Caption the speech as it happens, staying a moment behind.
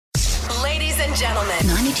and gentlemen.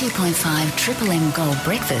 92.5 Triple M Gold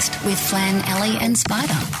Breakfast with Flan, Ali and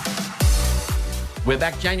Spider. We're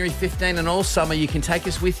back January 15 and all summer you can take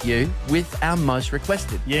us with you with our most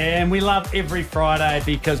requested. Yeah, and we love every Friday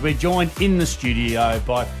because we're joined in the studio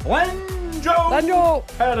by Flan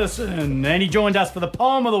Patterson. And he joined us for the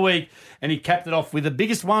poem of the week and he capped it off with the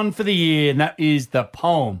biggest one for the year, and that is the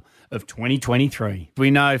poem of 2023.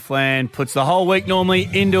 We know Flan puts the whole week normally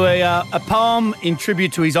into a poem in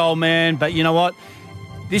tribute to his old man, but you know what?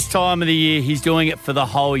 This time of the year, he's doing it for the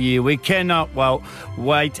whole year. We cannot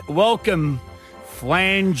wait. Welcome,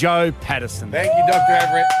 Flan Joe Patterson. Thank you, Dr.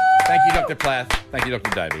 Everett. Thank you, Dr. Plath. Thank you,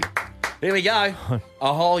 Dr. Davey. Here we go.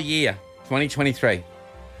 A whole year, 2023.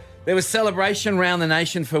 There was celebration round the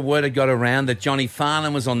nation for word had got around that Johnny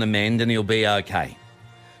Farnham was on the mend and he'll be okay.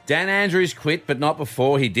 Dan Andrews quit, but not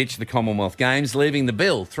before he ditched the Commonwealth Games, leaving the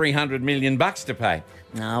bill $300 million to pay.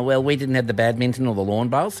 Oh, well, we didn't have the badminton or the lawn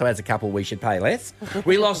bowls, so as a couple we should pay less.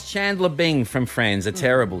 We lost Chandler Bing from Friends, a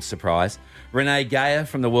terrible surprise. Renee Gayer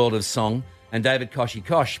from the world of song, and David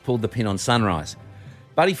Kosh pulled the pin on Sunrise.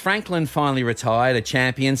 Buddy Franklin finally retired, a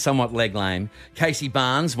champion, somewhat leg lame. Casey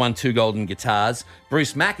Barnes won 2 golden guitars.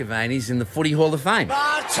 Bruce McAvaney's in the Footy Hall of Fame.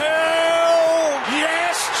 Bartel!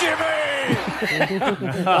 Yes, Jimmy!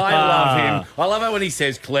 I love him. I love it when he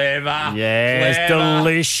says clever. Yes, clever.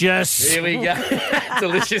 Delicious. Here we go.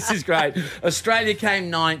 Delicious is great. Australia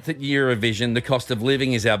came 9th at Eurovision. The cost of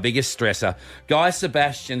living is our biggest stressor. Guy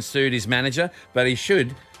Sebastian sued his manager, but he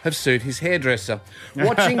should have sued his hairdresser.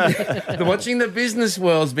 Watching the business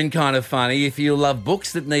world's been kind of funny. If you love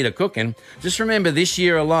books that need a cooking, just remember this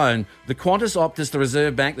year alone, the Qantas, Optus, the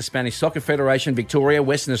Reserve Bank, the Spanish Soccer Federation, Victoria,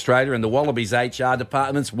 Western Australia and the Wallabies HR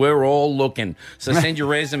departments, we're all looking. So send your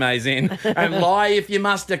resumes in and lie if you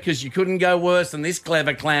muster, because you couldn't go worse than this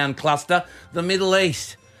clever clown cluster, the Middle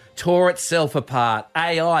East. Tore itself apart.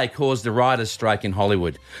 AI caused a writer's strike in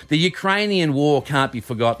Hollywood. The Ukrainian war can't be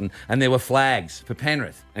forgotten, and there were flags for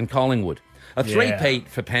Penrith and Collingwood. A three-peat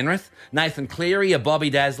for Penrith. Nathan Cleary, a Bobby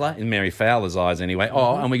Dazzler, in Mary Fowler's eyes anyway.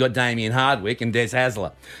 Oh, and we got Damien Hardwick and Des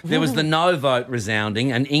Hasler. There was the no vote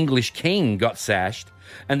resounding. An English king got sashed.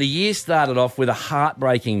 And the year started off with a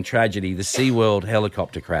heartbreaking tragedy, the SeaWorld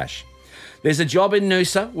helicopter crash. There's a job in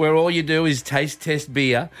Noosa where all you do is taste test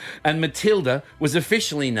beer, and Matilda was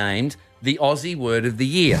officially named the Aussie Word of the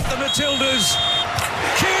Year. The Matildas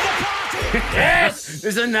cue the party! Yes!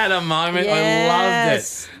 Isn't that a moment? Yes. I loved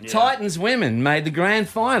it. Yeah. Titans women made the grand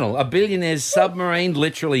final. A billionaire's submarine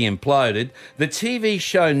literally imploded. The TV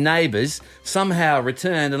show Neighbours somehow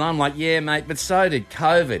returned, and I'm like, yeah, mate, but so did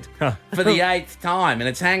COVID for the 8th time, and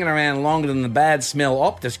it's hanging around longer than the bad smell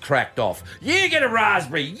Optus cracked off. You get a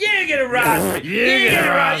raspberry. You get a raspberry. you get a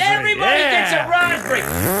raspberry. Everybody gets a raspberry.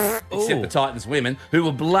 Except the Titans women, who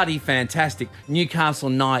were bloody fantastic. Newcastle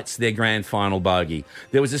Knights, their grand final bogey.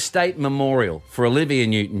 There was a state memorial for Olivia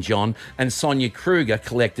Newton-John, and Sonia Kruger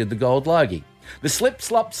collected the gold logie. The Slip,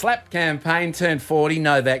 Slop, Slap campaign turned 40.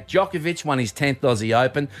 Novak Djokovic won his 10th Aussie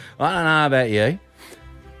Open. I don't know about you,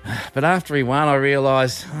 but after he won, I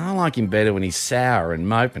realised I like him better when he's sour and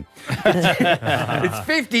moping. It's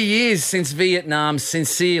 50 years since Vietnam.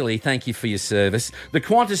 Sincerely, thank you for your service. The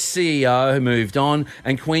Qantas CEO moved on,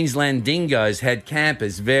 and Queensland dingoes had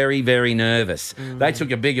campers very, very nervous. They took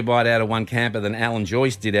a bigger bite out of one camper than Alan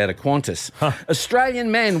Joyce did out of Qantas. Australian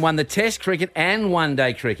men won the Test cricket and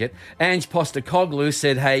one-day cricket. Ange Postecoglou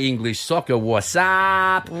said, hey, English soccer, what's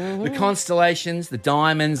up? The Constellations, the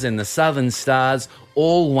Diamonds and the Southern Stars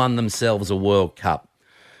all won themselves a World Cup.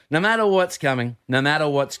 No matter what's coming, no matter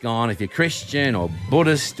what's gone, if you're Christian or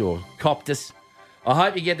Buddhist or Coptus, I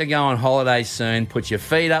hope you get to go on holiday soon, put your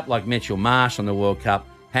feet up like Mitchell Marsh on the World Cup,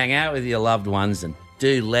 hang out with your loved ones and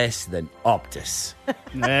do less than Optus.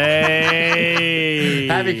 Hey.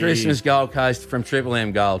 Happy Christmas, Gold Coast, from Triple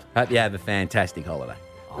M Gold. Hope you have a fantastic holiday.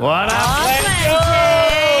 What up, Flan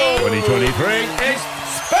Joe? 2023 is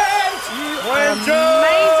spent. Flan Joe.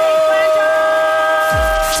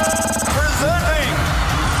 Presenting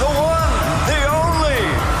the one, the only.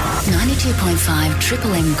 92.5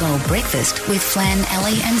 Triple M Gold Breakfast with Flan,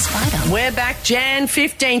 Ali and Spider. We're back Jan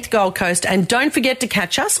 15th Gold Coast, and don't forget to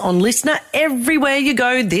catch us on Listener everywhere you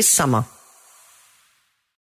go this summer.